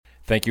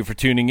Thank you for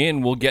tuning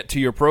in. We'll get to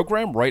your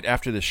program right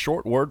after this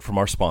short word from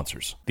our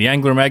sponsors. The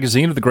Angler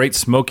Magazine of the Great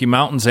Smoky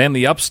Mountains and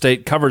the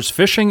Upstate covers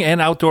fishing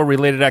and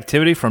outdoor-related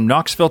activity from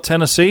Knoxville,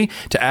 Tennessee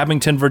to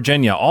Abington,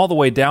 Virginia, all the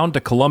way down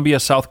to Columbia,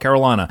 South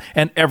Carolina,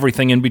 and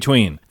everything in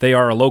between. They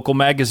are a local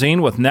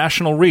magazine with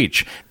national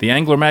reach. The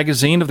Angler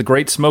Magazine of the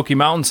Great Smoky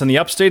Mountains and the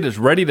Upstate is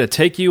ready to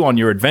take you on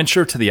your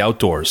adventure to the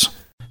outdoors.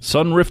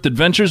 Sunrift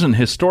Adventures in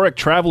historic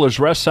Travelers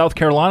Rest, South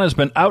Carolina has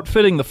been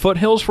outfitting the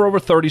foothills for over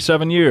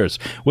 37 years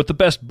with the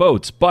best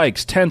boats,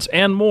 bikes, tents,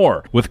 and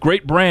more. With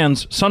great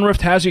brands,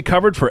 Sunrift has you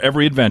covered for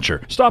every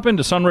adventure. Stop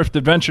into Sunrift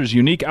Adventures'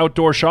 unique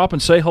outdoor shop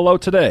and say hello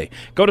today.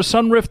 Go to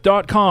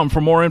sunrift.com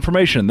for more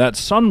information.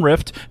 That's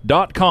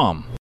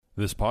sunrift.com.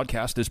 This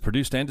podcast is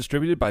produced and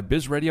distributed by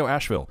Biz Radio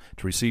Asheville.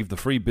 To receive the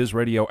free Biz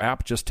Radio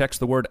app, just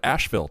text the word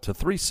Asheville to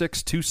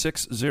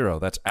 36260.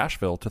 That's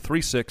Asheville to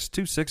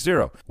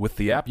 36260. With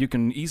the app, you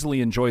can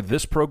easily enjoy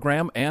this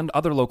program and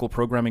other local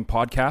programming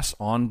podcasts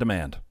on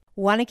demand.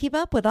 Want to keep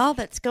up with all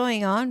that's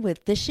going on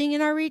with fishing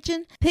in our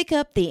region? Pick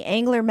up the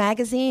Angler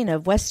Magazine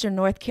of Western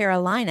North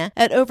Carolina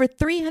at over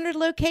 300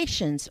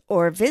 locations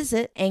or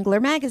visit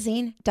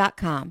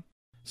anglermagazine.com.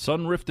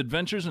 Sunrift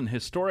Adventures in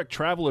historic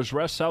Travelers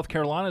Rest, South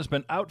Carolina has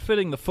been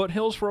outfitting the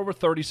foothills for over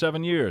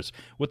 37 years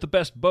with the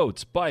best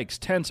boats, bikes,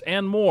 tents,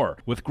 and more.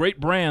 With great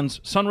brands,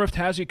 Sunrift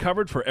has you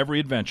covered for every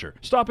adventure.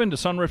 Stop into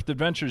Sunrift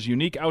Adventures'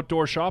 unique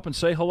outdoor shop and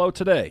say hello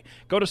today.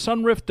 Go to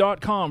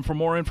sunrift.com for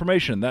more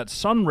information. That's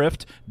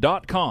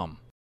sunrift.com.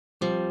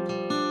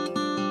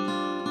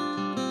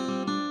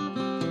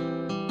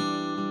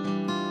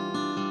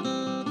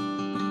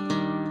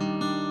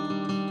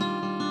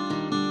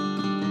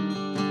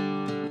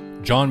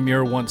 John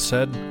Muir once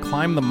said,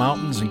 "Climb the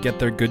mountains and get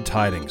their good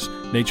tidings.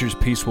 Nature's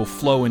peace will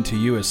flow into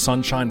you as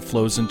sunshine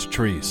flows into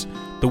trees.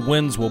 The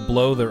winds will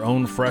blow their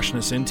own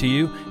freshness into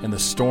you, and the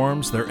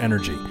storms their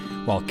energy,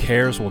 while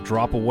cares will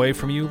drop away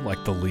from you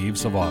like the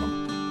leaves of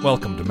autumn."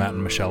 Welcome to Matt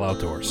and Michelle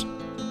Outdoors.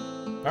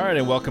 All right,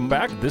 and welcome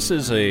back. This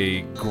is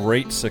a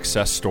great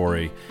success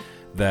story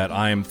that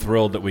I am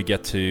thrilled that we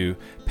get to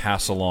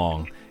pass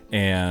along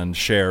and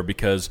share,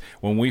 because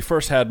when we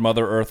first had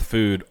Mother Earth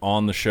Food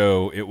on the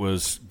show, it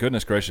was,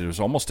 goodness gracious, it was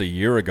almost a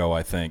year ago,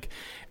 I think.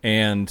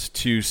 And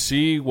to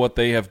see what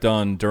they have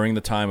done during the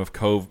time of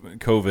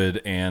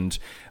COVID and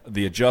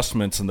the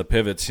adjustments and the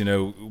pivots, you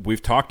know,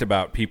 we've talked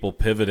about people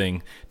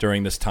pivoting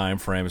during this time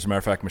frame. As a matter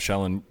of fact,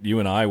 Michelle, and you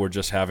and I were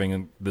just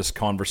having this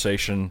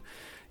conversation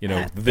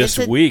this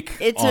week.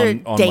 It's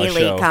on a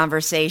daily my show.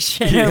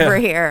 Conversation over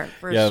here,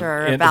 for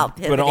sure, about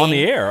pivoting. But on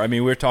the air, I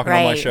mean, we were talking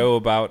on my Right. show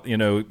about,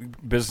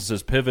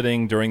 businesses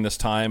pivoting during this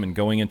time and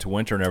going into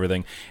winter and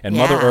everything. And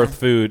Mother Earth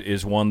Food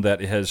is one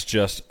that has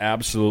just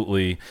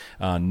absolutely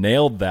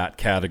nailed that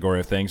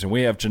category of things. And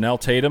we have Janelle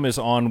Tatum is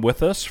on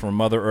with us from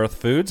Mother Earth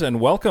Foods, and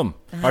welcome.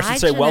 Hi, I should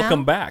say Janelle.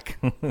 welcome back.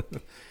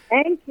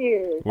 Thank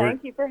you.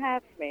 Thank you for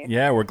having me.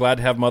 Yeah, we're glad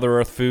to have Mother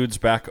Earth Foods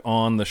back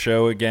on the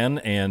show again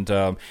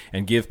and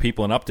give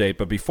people an update.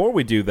 But before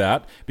we do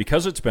that,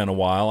 because it's been a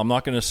while, I'm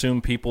not going to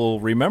assume people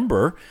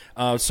remember.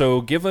 So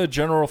give a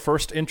general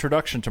first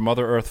introduction to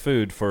Mother Earth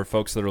Food for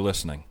folks that are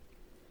listening.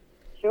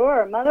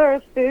 Sure. Mother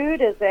Earth Food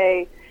is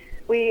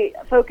we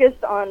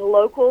focused on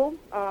local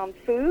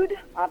food,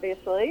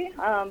 obviously,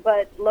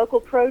 but local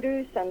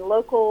produce and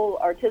local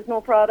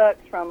artisanal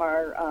products from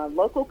our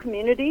local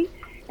community.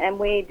 And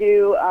we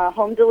do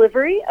home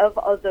delivery of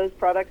those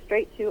products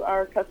straight to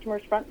our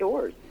customers' front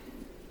doors.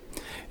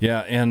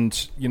 Yeah, and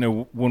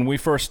when we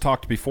first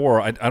talked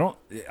before, I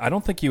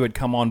don't think you had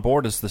come on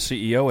board as the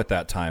CEO at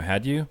that time,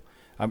 had you?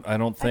 I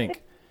don't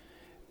think.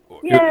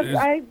 Yes,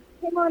 I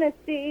came on as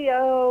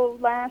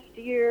CEO last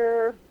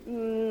year.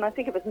 I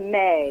think it was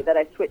May that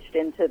I switched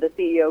into the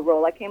CEO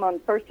role. I came on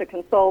first to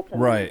consult.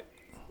 Right.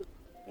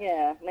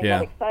 Yeah, and I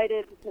got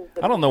excited because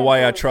I don't know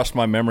why I trust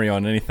my memory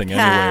on anything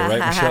anyway,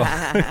 right, Michelle?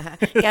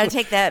 Got to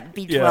take that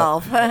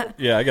B12.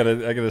 Yeah, I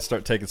gotta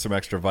start taking some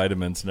extra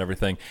vitamins and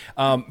everything.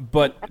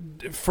 But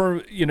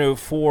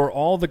for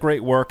all the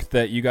great work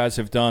that you guys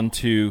have done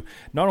to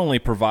not only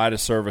provide a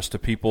service to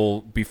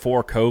people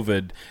before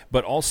COVID,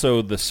 but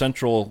also the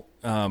central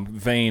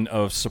vein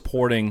of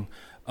supporting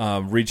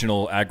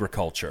regional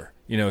agriculture,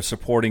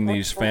 supporting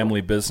these family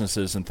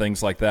businesses and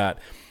things like that.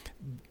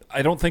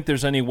 I don't think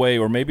there's any way,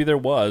 or maybe there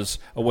was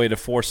a way to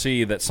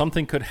foresee that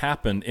something could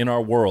happen in our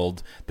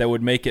world that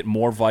would make it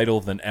more vital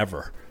than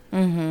ever.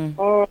 Mm-hmm.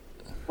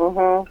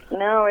 Mm-hmm.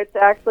 No, it's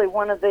actually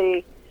one of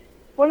the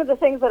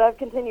things that I've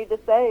continued to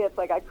say. It's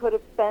like I could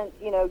have spent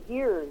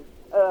years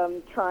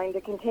trying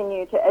to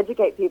continue to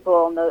educate people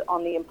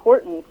on the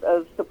importance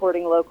of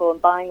supporting local and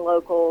buying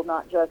local,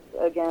 not just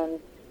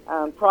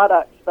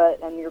products,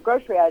 and your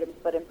grocery items,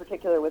 but in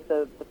particular with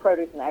the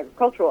produce and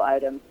agricultural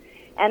items.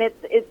 And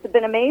it's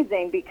been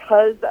amazing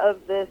because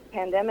of this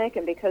pandemic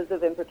and because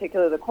of, in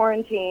particular, the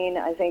quarantine.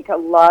 I think a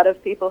lot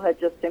of people had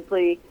just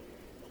simply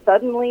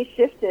suddenly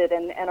shifted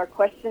and are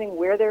questioning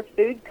where their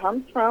food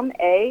comes from,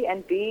 A,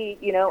 and B,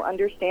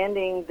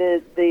 understanding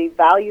the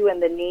value and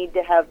the need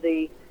to have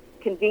the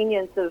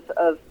convenience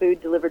of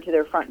food delivered to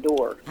their front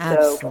door.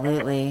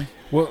 Absolutely.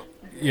 Well,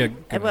 Yeah.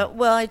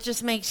 Well, it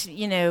just makes,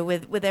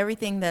 with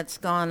everything that's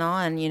gone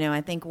on,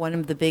 I think one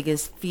of the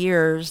biggest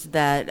fears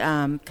that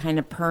kind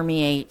of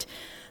permeate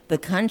the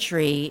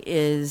country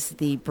is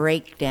the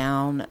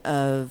breakdown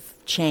of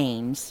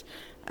chains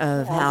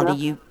of how are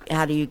you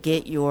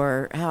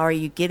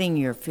getting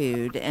your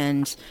food,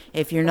 and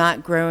if you're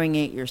not growing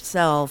it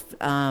yourself,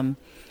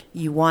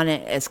 you want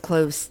it as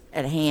close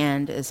at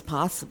hand as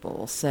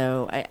possible.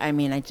 So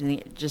I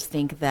just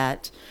think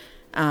that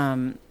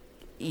and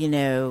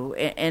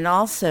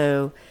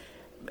also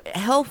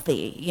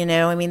healthy,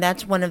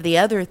 that's one of the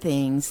other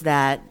things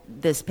that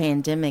this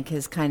pandemic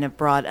has kind of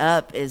brought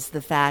up, is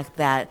the fact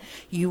that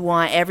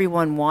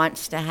everyone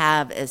wants to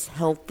have as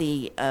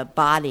healthy a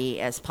body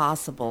as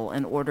possible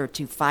in order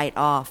to fight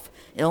off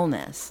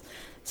illness.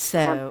 So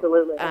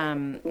absolutely.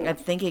 I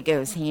think it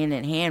goes hand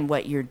in hand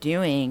what you're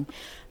doing.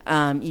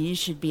 You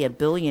should be a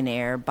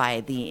billionaire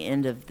by the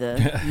end of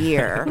the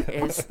year,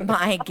 is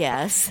my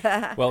guess.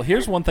 Well,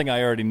 here's one thing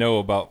I already know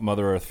about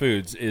Mother Earth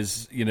Foods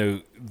is,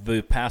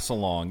 the pass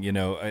along.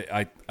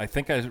 I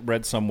think I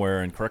read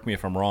somewhere, and correct me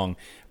if I'm wrong,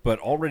 but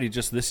already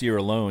just this year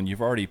alone,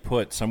 you've already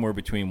put somewhere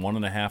between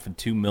 $1.5 and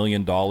 $2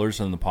 million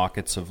in the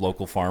pockets of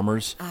local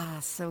farmers. Ah,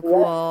 so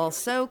cool. Yes.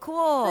 So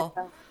cool.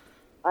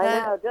 I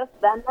know.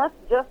 That's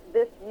just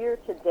this year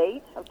to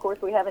date. Of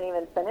course, we haven't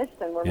even finished,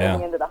 and we're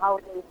moving into the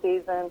holiday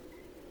season.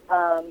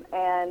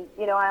 And,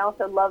 I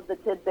also love the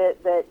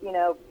tidbit that,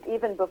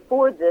 even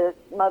before this,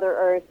 Mother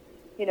Earth,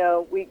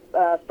 we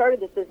started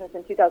this business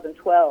in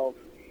 2012.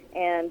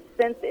 And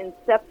since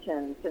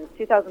inception, since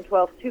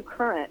 2012 to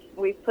current,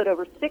 we've put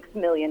over $6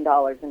 million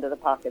into the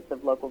pockets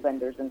of local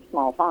vendors and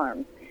small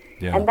farms.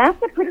 Yeah. And that's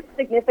a pretty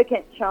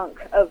significant chunk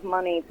of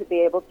money to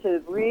be able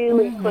to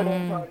really put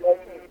into our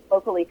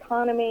local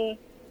economy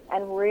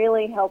and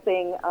really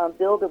helping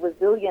build a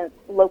resilient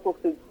local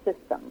food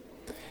system.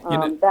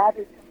 That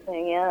is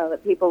something,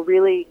 that people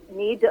really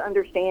need to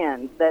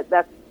understand,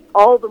 that's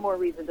all the more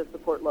reason to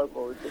support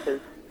locals, because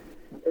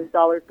those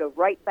dollars go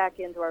right back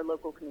into our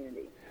local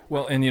community.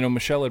 Well, and,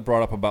 Michelle had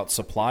brought up about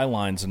supply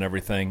lines and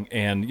everything,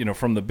 and,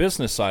 from the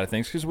business side of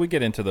things, because we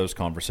get into those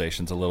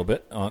conversations a little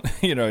bit,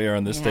 here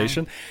on this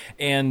station,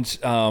 and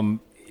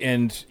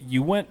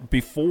you went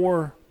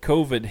before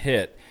COVID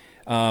hit.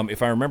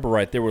 If I remember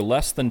right, there were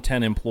less than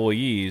 10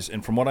 employees,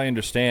 and from what I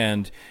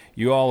understand,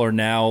 you all are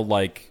now,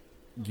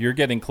 you're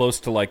getting close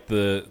to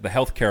the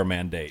healthcare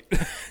mandate,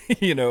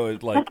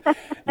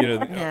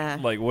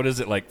 like what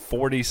is it,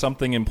 40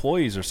 something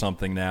employees or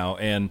something now,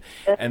 and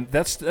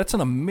that's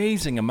an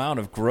amazing amount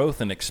of growth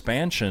and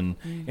expansion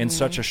in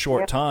such a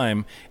short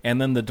time.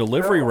 And then the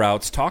delivery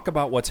routes. Talk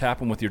about what's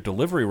happened with your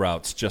delivery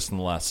routes just in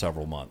the last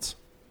several months.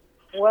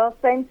 Well,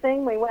 same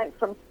thing. We went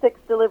from 6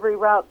 delivery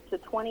routes to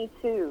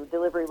 22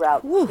 delivery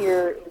routes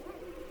here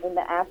in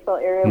the Asheville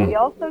area. We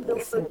also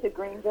delivered to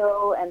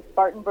Greenville and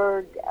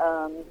Spartanburg.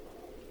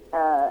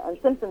 And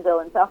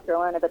Simpsonville in South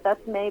Carolina, but that's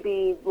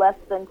maybe less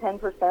than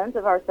 10%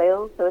 of our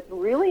sales. So it's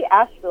really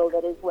Asheville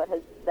that is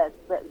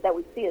that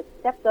we see has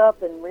stepped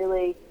up and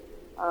really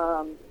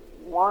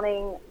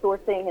wanting,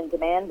 sourcing, and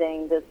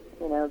demanding this,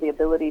 the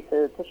ability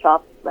to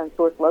shop and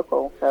source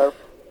local. So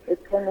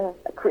it's been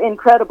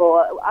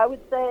incredible. I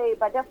would say,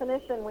 by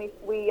definition,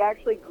 we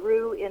actually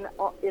grew in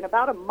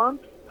about a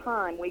month's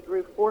time. We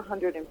grew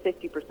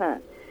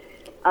 450%.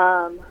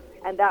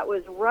 And that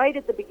was right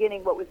at the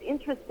beginning. What was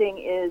interesting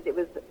is it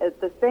was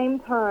at the same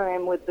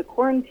time with the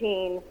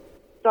quarantine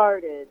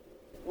started,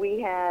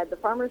 we had the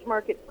farmers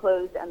markets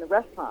closed and the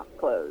restaurants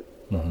closed.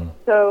 Mm-hmm.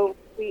 So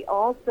we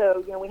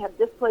also, we had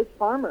displaced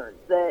farmers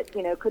that,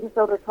 couldn't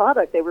sell their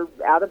product. They were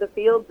out of the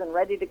fields and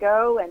ready to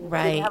go and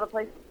didn't have a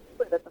place to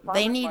put it at the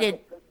farmers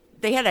market.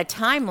 They had a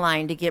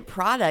timeline to get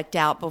product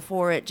out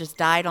before it just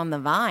died on the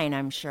vine,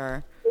 I'm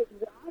sure.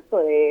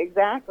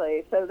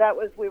 Exactly. So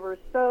we were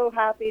so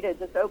happy to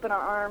just open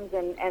our arms,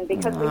 and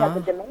because we had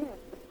the demand,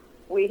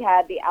 we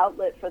had the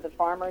outlet for the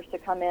farmers to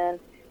come in.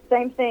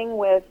 Same thing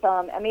with,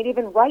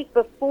 even right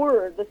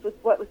before, this was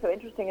what was so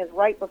interesting, is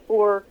right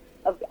before,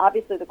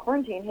 obviously the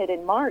quarantine hit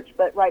in March,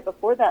 but right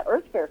before that,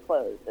 Earth Fair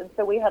closed. And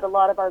so we had a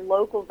lot of our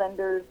local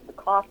vendors, the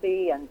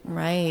coffee and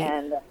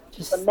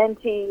the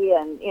minty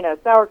and,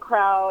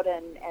 sauerkraut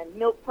and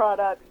milk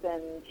products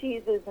and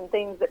cheeses and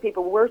things that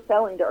people were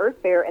selling to Earth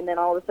Fair, and then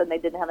all of a sudden they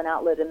didn't have an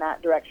outlet in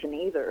that direction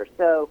either.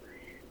 So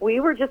we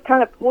were just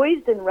kind of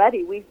poised and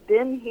ready. We've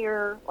been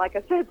here, like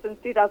I said, since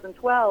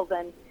 2012,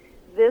 and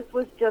this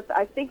was just,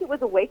 I think it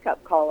was a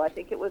wake-up call. I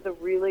think it was a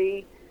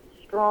really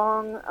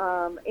strong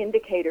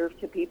indicator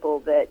to people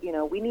that,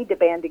 we need to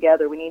band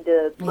together. We need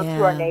to look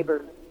to our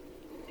neighbors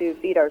to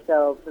feed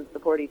ourselves and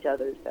support each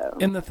other. So.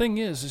 And the thing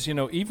is,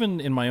 even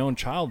in my own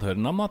childhood,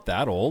 and I'm not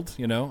that old,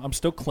 I'm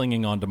still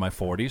clinging on to my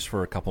 40s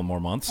for a couple more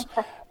months,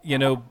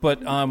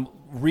 but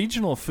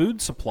regional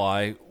food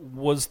supply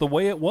was the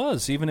way it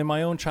was, even in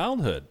my own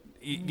childhood,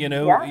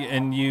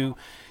 and you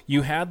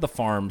had the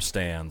farm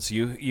stands.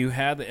 You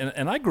had,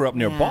 and I grew up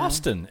near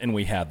Boston, and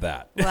we had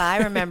that. Well, I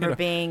remember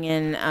being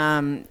in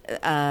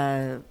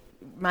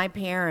my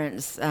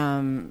parents,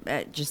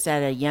 just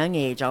at a young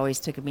age, always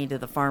took me to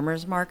the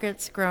farmers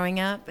markets growing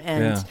up,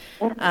 and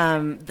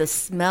the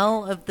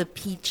smell of the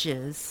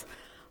peaches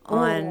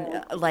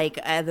on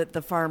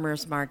the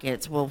farmers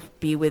markets will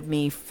be with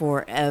me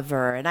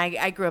forever. And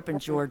I grew up in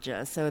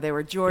Georgia, so they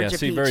were Georgia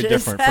peaches. Very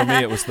different. For me,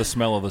 it was the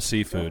smell of the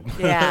seafood.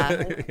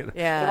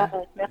 Yeah.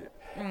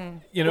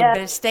 But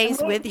it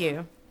stays with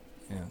you.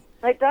 Yeah.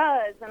 It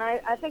does, and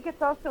I think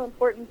it's also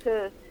important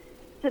to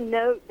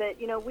note that,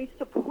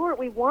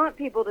 we want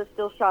people to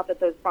still shop at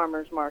those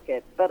farmers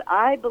markets, but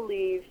I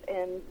believe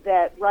in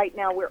that right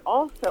now we're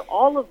also,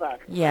 all of us,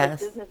 as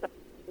business owners,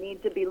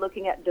 need to be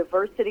looking at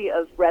diversity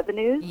of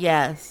revenues.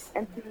 Yes.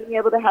 And being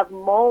able to have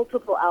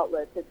multiple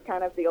outlets. It's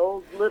kind of the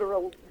old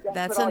literal...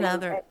 That's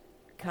another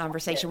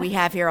conversation we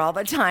have here all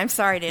the time.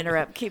 Sorry to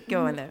interrupt. Keep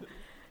going, though.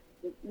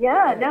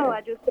 Yeah, no,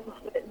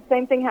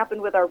 same thing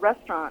happened with our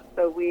restaurants.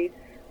 So we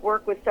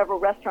work with several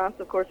restaurants.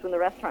 Of course, when the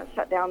restaurants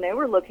shut down, they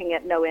were looking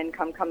at no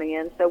income coming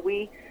in. So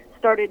we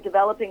started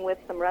developing with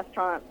some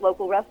restaurants,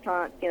 local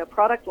restaurants,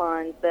 product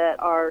lines that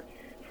are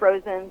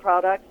frozen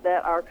products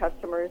that our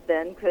customers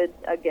then could,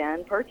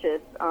 again,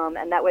 purchase.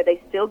 And that way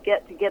they still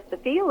get the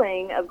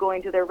feeling of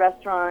going to their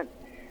restaurant,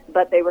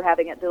 but they were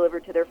having it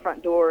delivered to their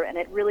front door. And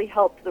it really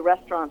helped the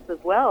restaurants as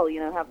well,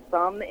 have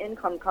some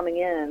income coming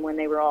in when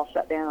they were all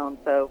shut down.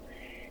 So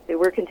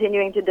we're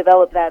continuing to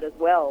develop that as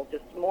well,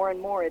 just more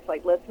and more. It's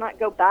like, let's not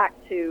go back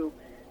to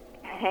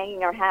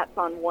hanging our hats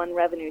on one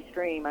revenue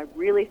stream. I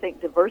really think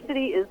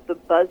diversity is the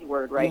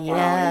buzzword right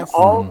now in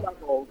all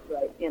levels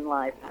in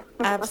life.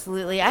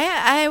 Absolutely.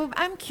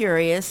 I'm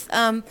curious.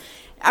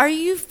 Are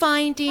you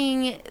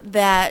finding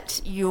that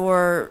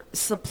your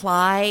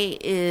supply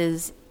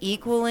is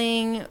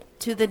equaling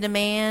to the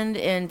demand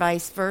and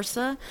vice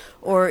versa?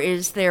 Or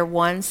is there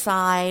one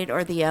side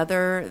or the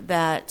other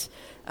that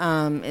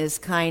is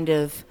kind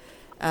of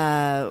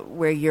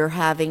where you're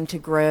having to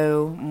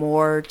grow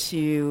more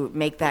to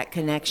make that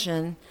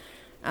connection,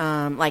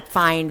 like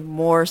find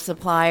more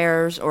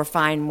suppliers or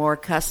find more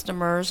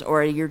customers,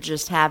 or you're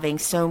just having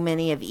so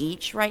many of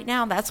each right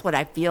now? That's what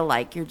I feel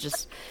like. You're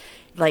just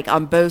like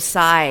on both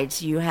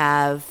sides you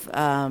have...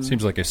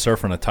 Seems like a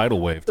surf on a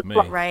tidal wave to me.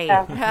 Right.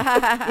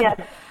 Yeah.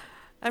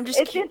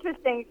 It's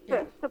interesting.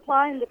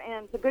 Supply and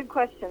demand, it's a good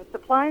question.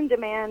 Supply and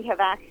demand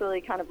have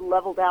actually kind of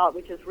leveled out,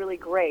 which is really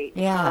great.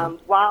 Yeah.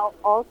 While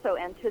also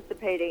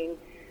anticipating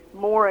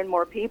more and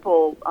more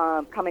people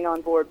coming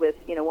on board with,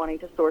 wanting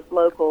to source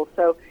local.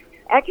 So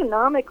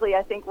economically,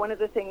 I think one of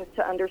the things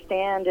to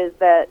understand is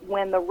that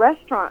when the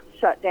restaurants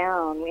shut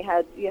down,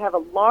 you have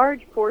a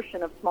large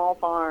portion of small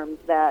farms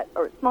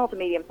or small to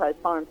medium-sized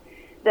farms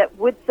that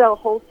would sell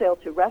wholesale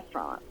to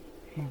restaurants.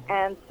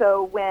 And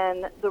so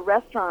when the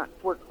restaurants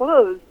were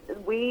closed,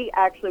 we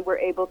actually were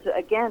able to,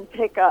 again,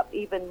 pick up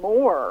even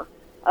more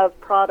of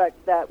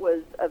product that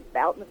was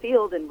out in the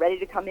field and ready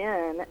to come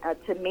in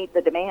to meet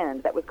the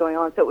demand that was going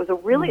on. So it was a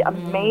really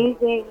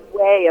amazing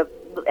way of,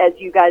 as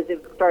you guys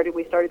have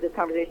we started this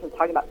conversation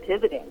talking about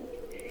pivoting,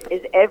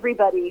 is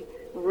everybody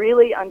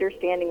really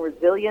understanding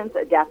resilience,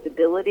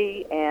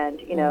 adaptability, and,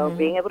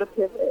 being able to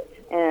pivot.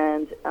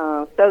 And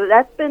so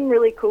that's been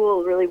really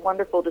cool, really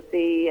wonderful to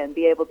see and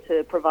be able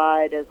to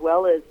provide, as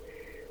well as,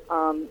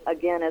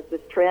 again, as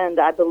this trend,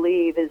 I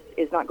believe,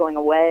 is not going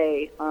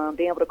away,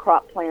 being able to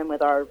crop plan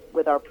with our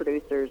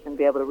producers and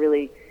be able to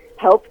really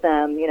help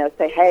them,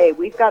 say, hey,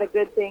 we've got a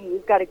good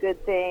thing,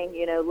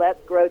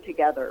 let's grow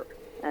together.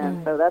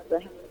 And so that's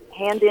a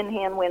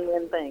hand-in-hand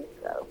win-win thing.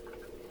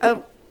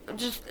 So.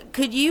 Just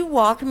could you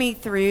walk me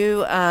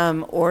through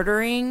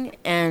ordering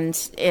and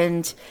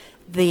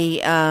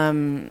the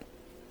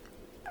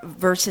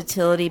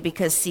versatility,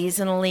 because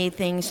seasonally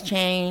things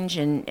change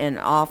and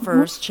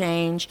offers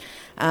change.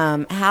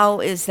 How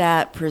is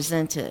that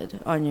presented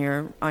on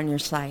your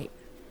site?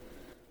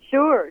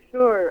 Sure.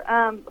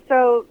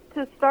 So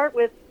to start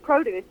with,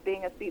 produce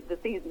being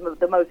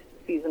the most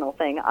seasonal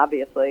thing,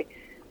 obviously.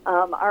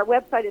 Our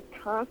website is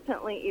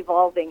constantly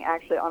evolving,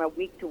 actually, on a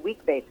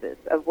week-to-week basis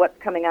of what's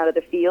coming out of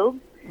the field.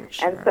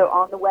 Sure. And so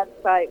on the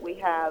website, we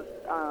have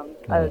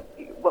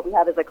what we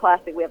have is a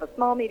classic. We have a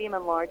small, medium,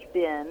 and large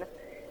bin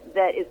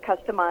that is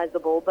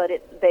customizable, but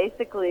it's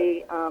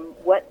basically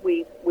what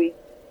we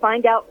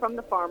find out from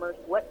the farmers,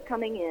 what's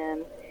coming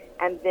in,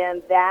 and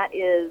then that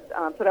is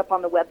put up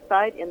on the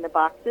website in the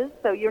boxes.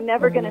 So you're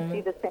never going to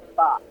see the same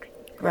box.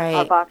 Right.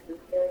 Our boxes,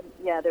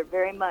 they're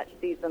very much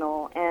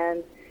seasonal,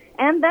 and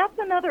that's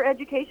another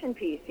education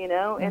piece,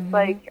 It's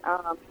like,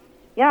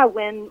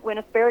 when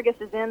asparagus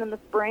is in the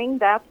spring,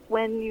 that's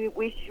when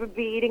we should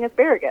be eating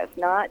asparagus,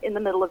 not in the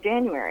middle of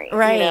January.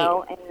 Right.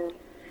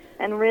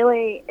 And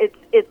really,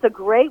 it's a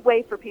great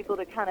way for people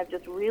to kind of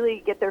just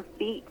really get their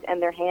feet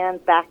and their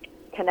hands back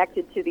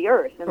connected to the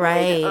earth. And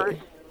right. The earth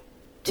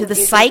to the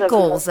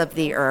cycles of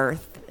the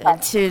earth,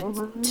 and to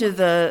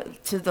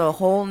the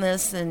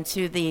wholeness, and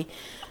to the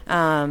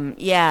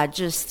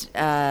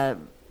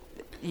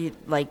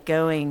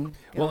going.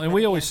 Well, and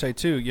we always say,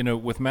 too,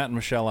 with Matt and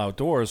Michelle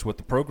Outdoors, with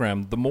the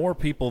program, the more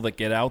people that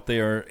get out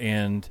there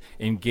and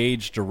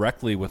engage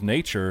directly with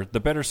nature, the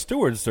better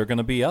stewards they're going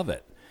to be of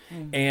it.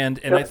 And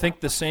I think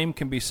the same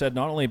can be said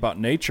not only about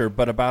nature,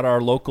 but about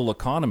our local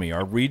economy,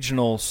 our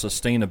regional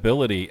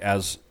sustainability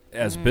as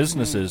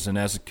businesses and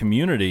as a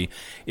community,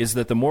 is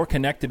that the more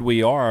connected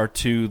we are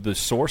to the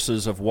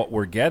sources of what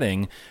we're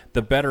getting,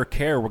 the better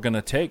care we're going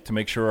to take to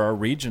make sure our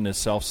region is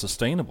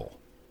self-sustainable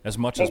as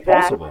much as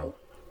possible.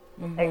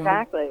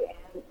 Exactly.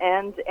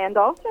 And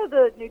also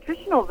the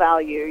nutritional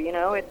value,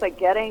 it's like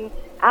getting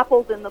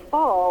apples in the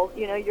fall.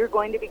 You're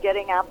going to be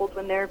getting apples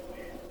when they're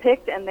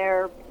picked and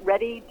they're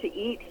ready to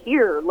eat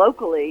here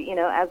locally,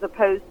 as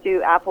opposed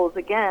to apples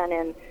again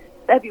in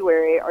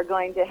February are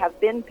going to have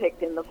been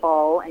picked in the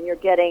fall, and you're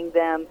getting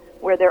them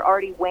where they're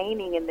already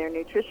waning in their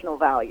nutritional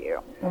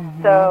value.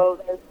 So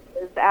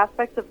there's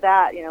aspects of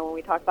that, when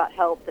we talk about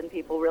health and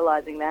people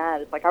realizing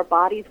that, it's like our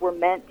bodies were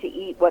meant to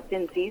eat what's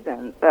in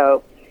season.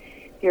 So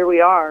here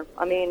we are.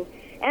 I mean,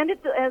 and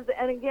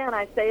again,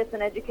 I say it's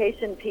an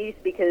education piece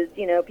because,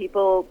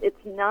 people,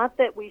 it's not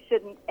that we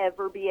shouldn't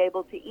ever be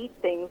able to eat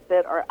things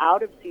that are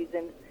out of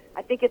season.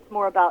 I think it's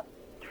more about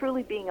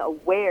truly being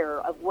aware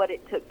of what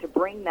it took to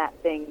bring that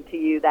thing to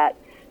you, that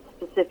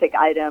specific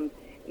item,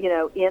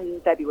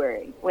 in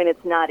February when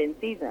it's not in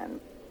season.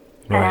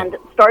 Right. And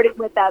starting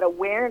with that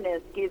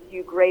awareness gives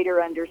you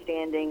greater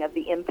understanding of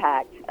the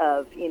impact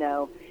of,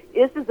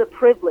 this is a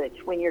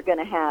privilege when you're going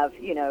to have,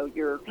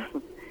 your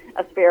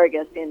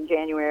asparagus in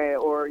January,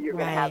 or you're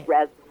going to have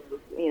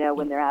raspberries,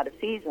 when they're out of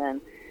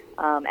season.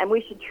 And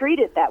we should treat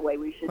it that way.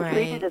 We should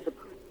treat it as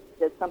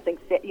something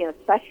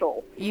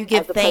special. You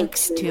give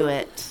thanks to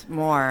it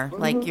more,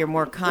 like you're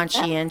more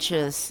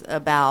conscientious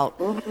about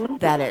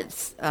that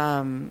it's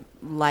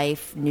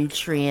life,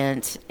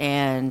 nutrient,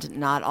 and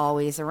not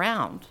always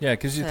around. Yeah,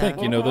 because you think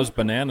those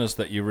bananas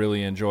that you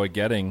really enjoy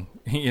getting,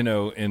 in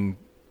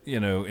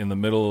the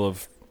middle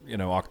of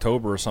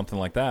October or something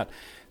like that.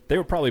 They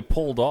were probably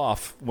pulled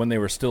off when they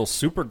were still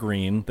super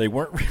green. They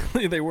weren't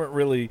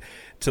really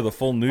to the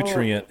full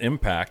nutrient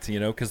impact,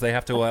 because they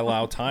have to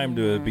allow time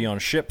to be on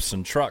ships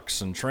and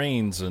trucks and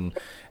trains and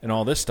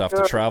all this stuff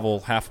to travel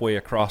halfway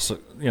across,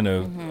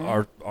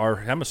 our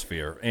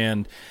hemisphere.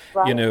 And,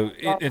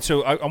 and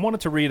so I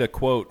wanted to read a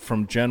quote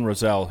from Jen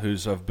Roselle,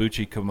 who's of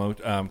Bucci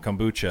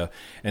Kombucha,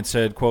 and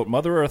said, quote,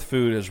 "Mother Earth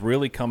food has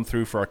really come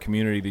through for our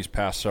community these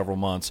past several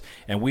months,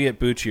 and we at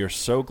Bucci are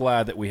so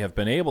glad that we have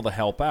been able to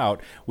help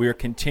out. We are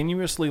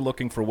continuously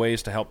looking for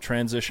ways to help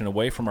transition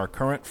away from our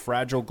current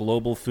fragile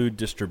global food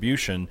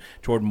distribution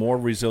toward more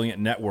resilient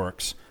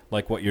networks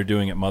like what you're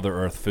doing at Mother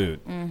Earth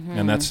Food."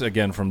 And that's,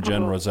 again, from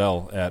Jen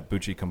Roselle at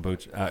Bucci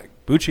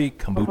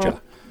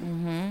Kombucha.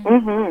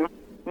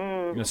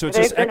 So it's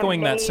just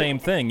echoing that same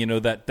thing,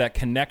 that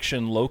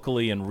connection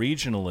locally and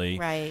regionally.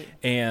 Right.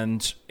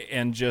 And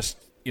just,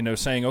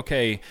 saying,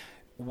 okay,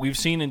 we've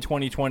seen in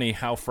 2020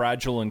 how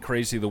fragile and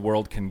crazy the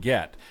world can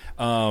get.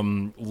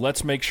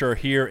 Let's make sure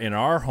here in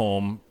our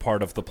home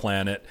part of the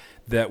planet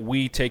that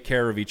we take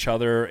care of each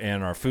other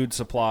and our food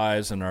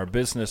supplies and our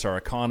business, our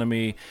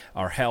economy,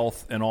 our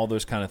health, and all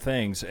those kind of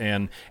things.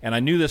 And I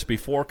knew this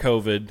before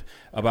COVID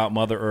about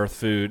Mother Earth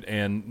Food,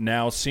 and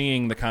now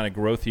seeing the kind of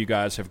growth you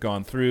guys have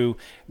gone through,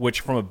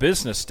 which from a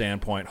business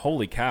standpoint,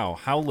 holy cow,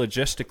 how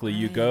logistically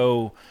you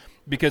go,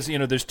 because,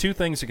 there's two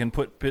things that can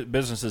put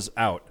businesses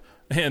out.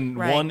 And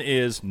one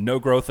is no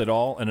growth at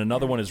all, and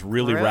another one is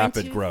really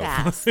rapid growth.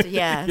 Fast.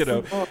 Yes.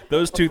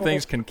 Those two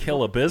things can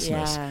kill a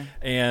business. Yeah.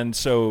 And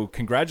so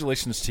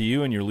congratulations to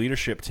you and your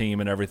leadership team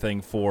and everything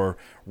for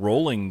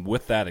rolling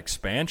with that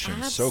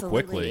expansion so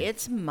quickly.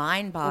 It's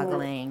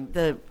mind-boggling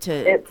to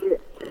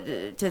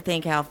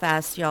think how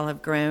fast y'all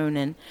have grown.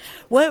 And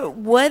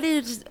what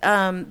is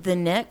the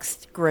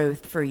next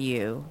growth for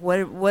you?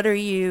 What are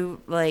you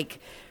like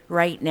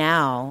right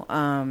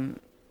now?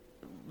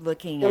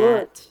 Looking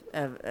at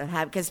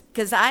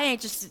because I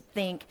just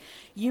think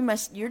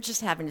you're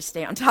just having to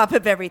stay on top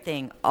of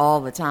everything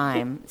all the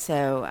time.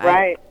 So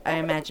I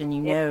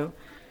imagine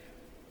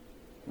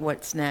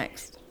what's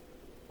next.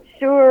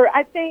 Sure.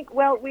 I think,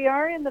 we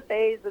are in the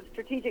phase of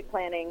strategic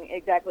planning,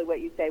 exactly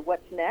what you say,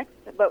 what's next,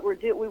 but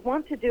we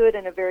want to do it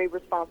in a very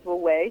responsible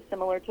way,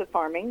 similar to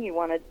farming. You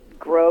want to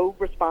grow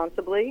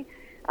responsibly.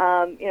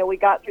 We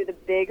got through the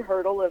big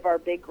hurdle of our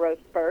big growth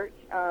spurt,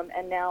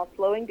 and now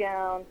slowing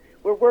down.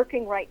 We're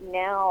working right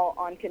now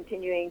on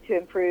continuing to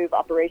improve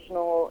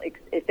operational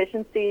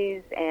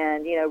efficiencies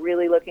and,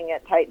 really looking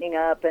at tightening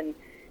up and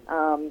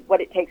what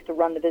it takes to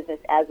run the business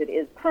as it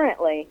is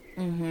currently.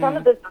 Some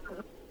of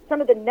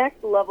the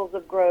next levels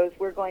of growth,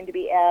 we're going to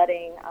be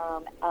adding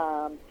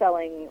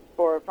selling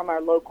from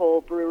our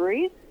local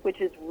breweries, which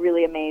is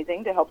really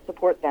amazing to help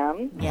support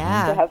them.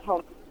 Yeah. To have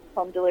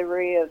home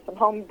delivery of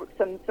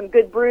some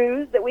good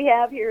brews that we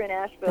have here in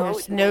Asheville.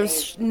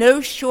 There's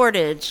no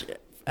shortage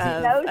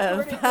of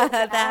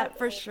that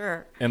for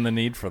sure. And the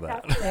need for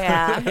that.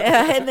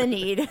 Yeah, and the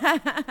need.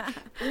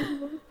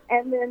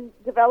 And then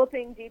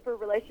developing deeper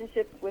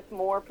relationships with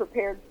more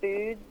prepared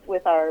foods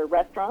with our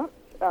restaurants.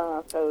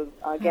 So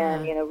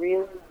again,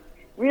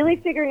 really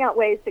figuring out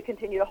ways to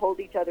continue to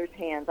hold each other's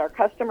hands. Our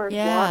customers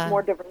want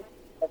more diversity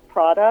of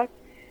product.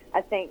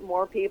 I think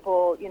more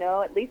people,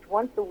 at least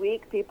once a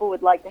week, people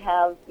would like to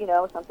have,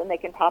 something they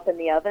can pop in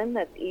the oven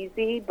that's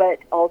easy, but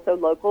also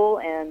local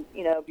and,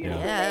 beautifully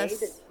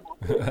Yes.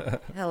 made.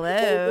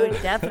 Hello,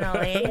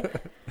 definitely.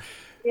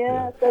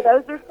 Yeah, so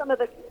those are some of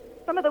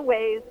the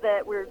ways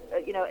that we're,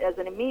 as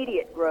an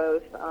immediate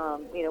growth.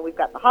 We've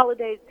got the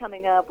holidays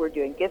coming up. We're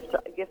doing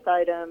gift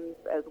items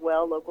as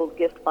well, local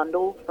gift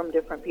bundles from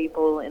different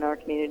people in our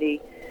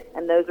community,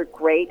 and those are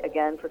great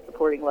again for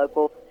supporting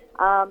local.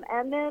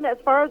 And then as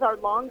far as our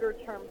longer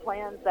term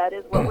plans, that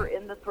is what we're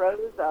in the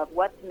throes of.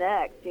 What's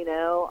next?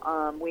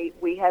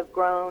 We have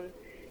grown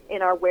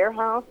in our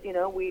warehouse.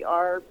 We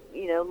are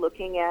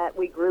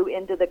we grew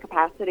into the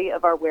capacity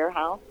of our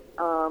warehouse.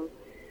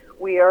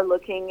 We are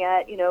looking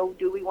at,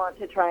 do we want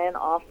to try and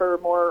offer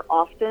more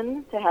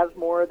often to have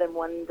more than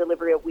one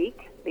delivery a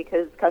week?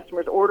 Because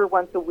customers order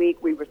once a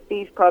week, we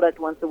receive product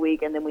once a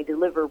week, and then we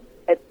deliver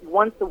at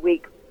once a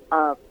week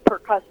per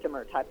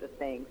customer type of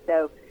thing.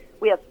 So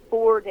we have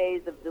 4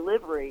 days of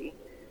delivery,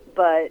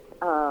 but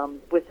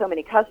with so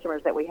many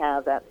customers that we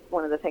have, that's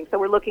one of the things. So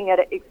we're looking at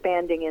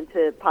expanding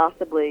into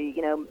possibly,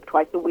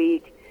 twice a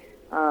week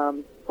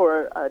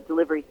for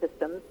delivery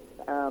systems.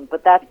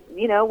 But that's,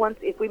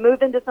 if we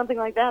move into something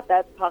like that,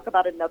 that's talk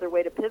about another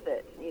way to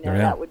pivot.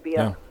 That would be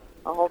a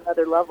whole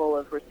other level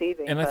of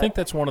receiving. And I think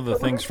that's one of the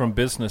things from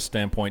business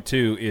standpoint,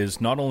 too, is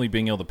not only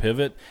being able to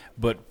pivot,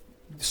 but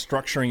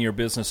structuring your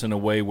business in a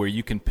way where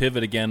you can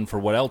pivot again for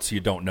what else you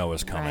don't know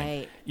is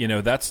coming.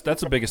 Right. That's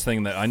the biggest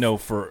thing that I know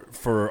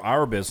for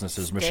our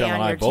businesses, Stay Michelle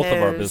and I, both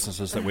of our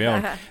businesses that we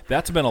own.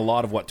 That's been a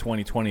lot of what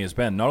 2020 has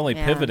been. Not only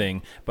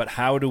pivoting, but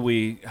how do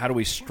we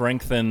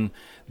strengthen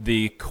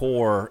the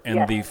core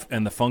and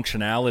the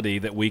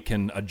functionality that we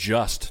can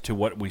adjust to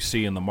what we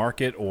see in the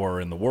market or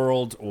in the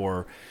world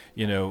or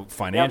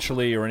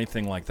financially or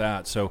anything like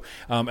that. So,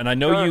 and I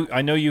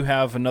know you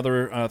have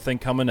another thing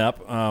coming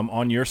up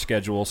on your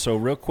schedule. So,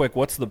 real quick,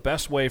 what's the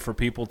best way for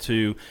people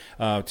to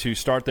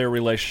start their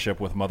relationship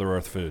with Mother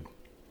Earth Food?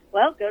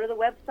 Well, go to the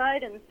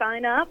website and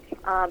sign up,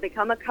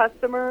 become a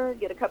customer,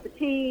 get a cup of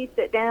tea,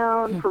 sit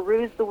down,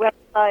 peruse the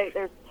website.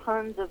 There's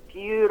tons of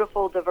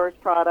beautiful, diverse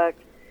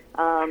products.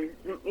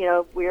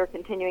 We are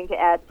continuing to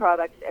add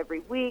products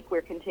every week.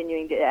 We're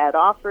continuing to add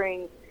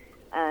offerings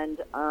and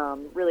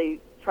really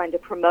trying to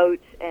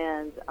promote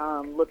and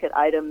look at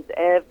items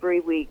every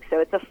week. So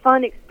it's a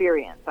fun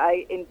experience.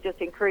 I just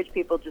encourage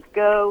people just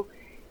go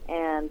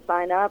and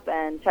sign up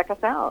and check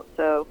us out.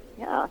 So,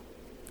 yeah.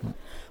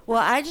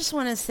 Well, I just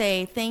want to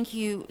say thank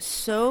you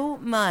so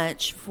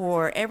much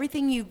for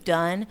everything you've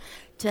done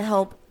to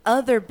help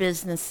other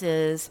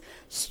businesses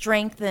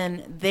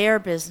strengthen their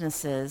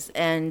businesses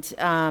and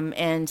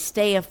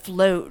stay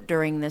afloat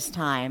during this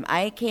time.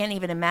 I can't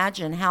even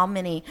imagine how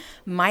many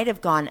might have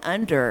gone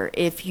under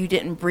if you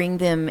didn't bring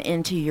them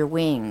into your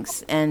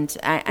wings. And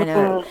I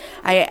know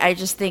I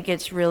just think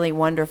it's really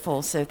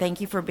wonderful. So thank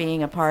you for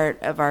being a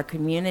part of our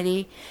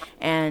community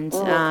and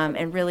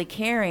really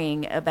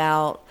caring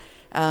about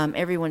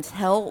everyone's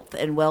health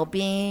and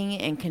well-being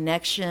and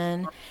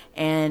connection,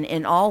 and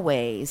in all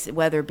ways,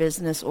 whether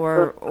business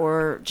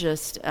or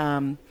just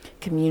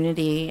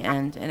community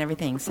and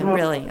everything. So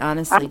really,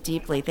 honestly,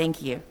 deeply,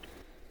 thank you.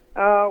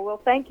 Oh,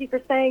 well, thank you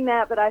for saying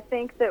that, but I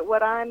think that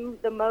what I'm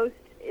the most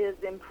is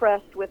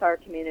impressed with our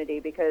community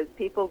because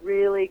people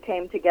really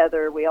came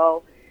together. We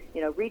all,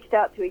 reached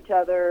out to each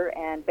other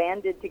and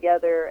banded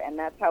together, and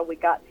that's how we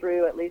got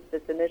through at least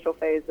this initial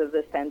phase of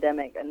this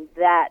pandemic, and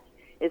that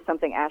is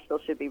something Asheville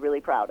should be really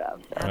proud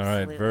of. So. All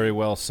right, very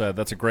well said.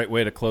 That's a great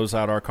way to close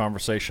out our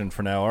conversation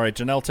for now. All right,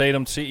 Janelle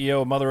Tatum,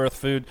 CEO of Mother Earth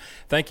Food,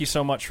 thank you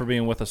so much for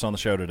being with us on the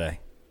show today.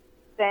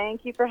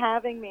 Thank you for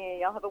having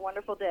me. Y'all have a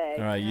wonderful day.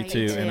 All right, you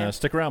too. And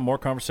stick around. More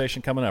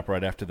conversation coming up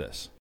right after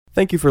this.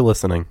 Thank you for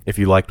listening. If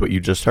you liked what you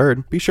just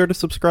heard, be sure to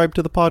subscribe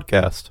to the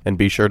podcast. And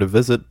be sure to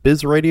visit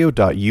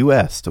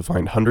bizradio.us to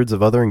find hundreds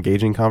of other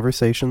engaging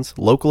conversations,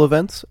 local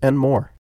events, and more.